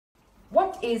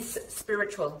is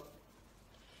spiritual?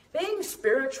 Being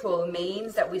spiritual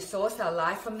means that we source our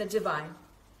life from the divine.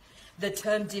 The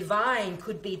term divine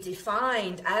could be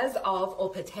defined as of or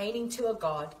pertaining to a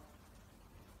God.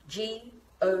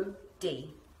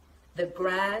 G-O-D, the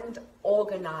grand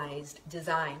organized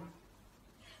design.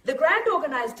 The grand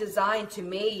organized design to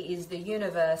me is the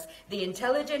universe, the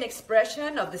intelligent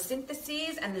expression of the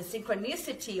syntheses and the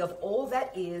synchronicity of all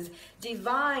that is.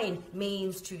 Divine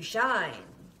means to shine.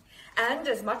 And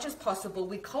as much as possible,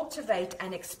 we cultivate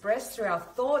and express through our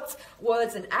thoughts,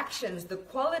 words, and actions the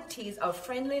qualities of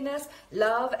friendliness,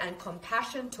 love, and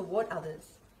compassion toward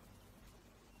others.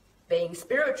 Being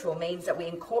spiritual means that we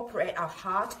incorporate our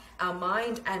heart, our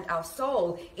mind, and our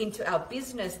soul into our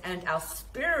business and our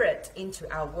spirit into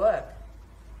our work.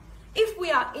 If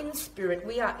we are in spirit,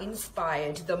 we are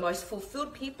inspired. The most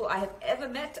fulfilled people I have ever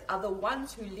met are the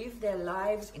ones who live their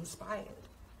lives inspired.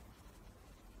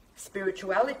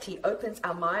 Spirituality opens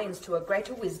our minds to a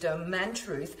greater wisdom and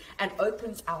truth, and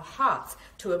opens our hearts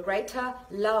to a greater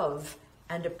love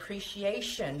and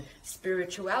appreciation.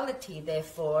 Spirituality,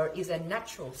 therefore, is a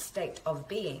natural state of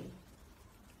being.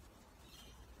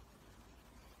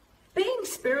 Being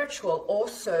spiritual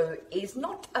also is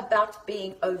not about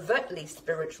being overtly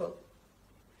spiritual.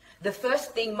 The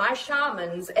first thing my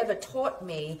shamans ever taught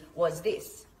me was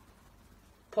this: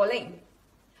 Pauline,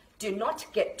 do not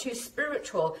get too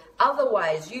spiritual,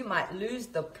 otherwise you might lose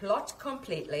the plot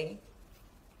completely.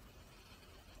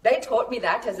 They taught me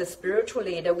that as a spiritual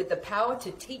leader with the power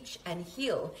to teach and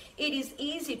heal, it is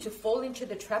easy to fall into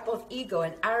the trap of ego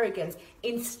and arrogance.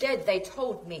 Instead, they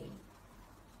told me,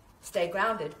 stay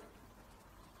grounded.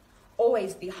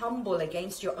 Always be humble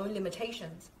against your own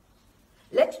limitations.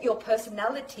 Let your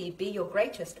personality be your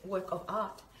greatest work of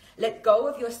art. Let go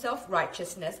of your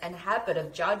self-righteousness and habit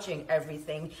of judging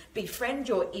everything. Befriend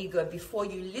your ego before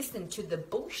you listen to the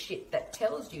bullshit that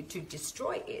tells you to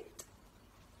destroy it.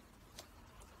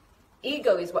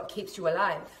 Ego is what keeps you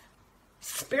alive.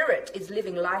 Spirit is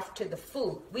living life to the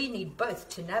full. We need both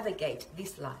to navigate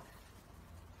this life.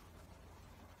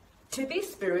 To be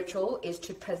spiritual is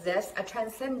to possess a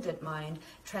transcendent mind.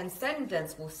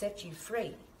 Transcendence will set you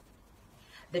free.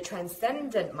 The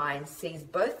transcendent mind sees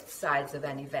both sides of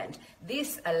an event.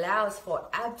 This allows for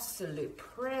absolute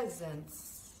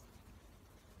presence.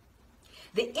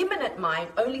 The immanent mind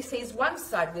only sees one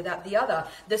side without the other.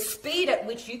 The speed at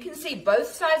which you can see both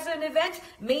sides of an event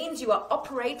means you are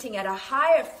operating at a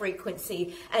higher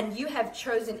frequency, and you have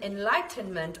chosen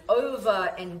enlightenment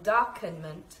over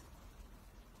endarkenment.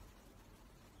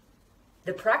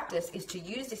 The practice is to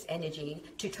use this energy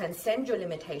to transcend your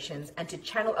limitations and to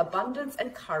channel abundance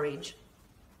and courage.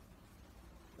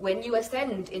 When you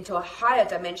ascend into a higher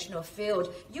dimensional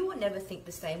field, you will never think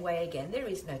the same way again. There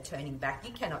is no turning back.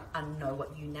 You cannot unknow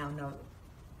what you now know.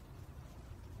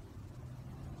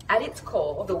 At its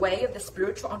core, the way of the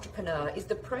spiritual entrepreneur is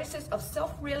the process of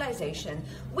self-realization,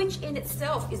 which in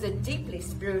itself is a deeply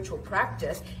spiritual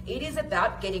practice. It is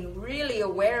about getting really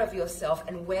aware of yourself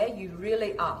and where you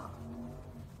really are.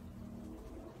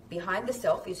 Behind the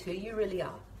self is who you really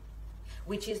are,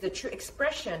 which is the true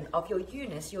expression of your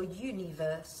you-ness, your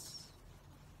universe.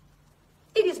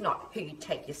 It is not who you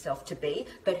take yourself to be,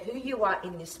 but who you are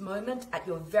in this moment at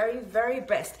your very, very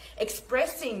best,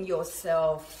 expressing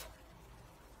yourself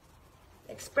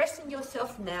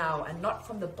now and not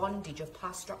from the bondage of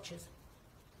past structures.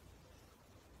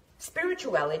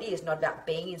 Spirituality is not about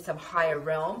being in some higher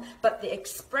realm, but the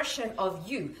expression of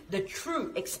you, the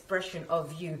true expression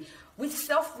of you. With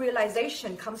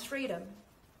self-realization comes freedom.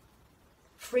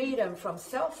 Freedom from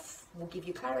self will give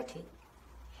you clarity.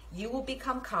 You will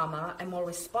become calmer and more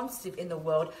responsive in the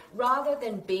world rather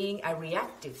than being a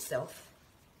reactive self.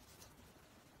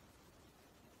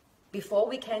 Before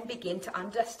we can begin to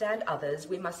understand others,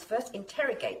 we must first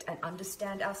interrogate and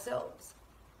understand ourselves.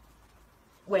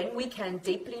 When we can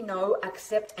deeply know,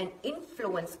 accept, and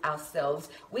influence ourselves,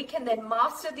 we can then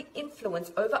master the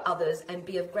influence over others and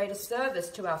be of greater service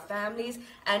to our families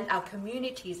and our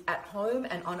communities at home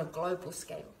and on a global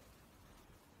scale.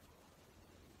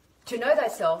 To know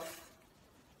thyself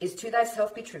is to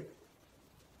thyself be true.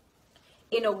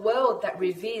 In a world that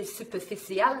reveres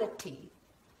superficiality,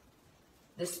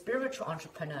 the spiritual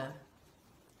entrepreneur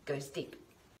goes deep.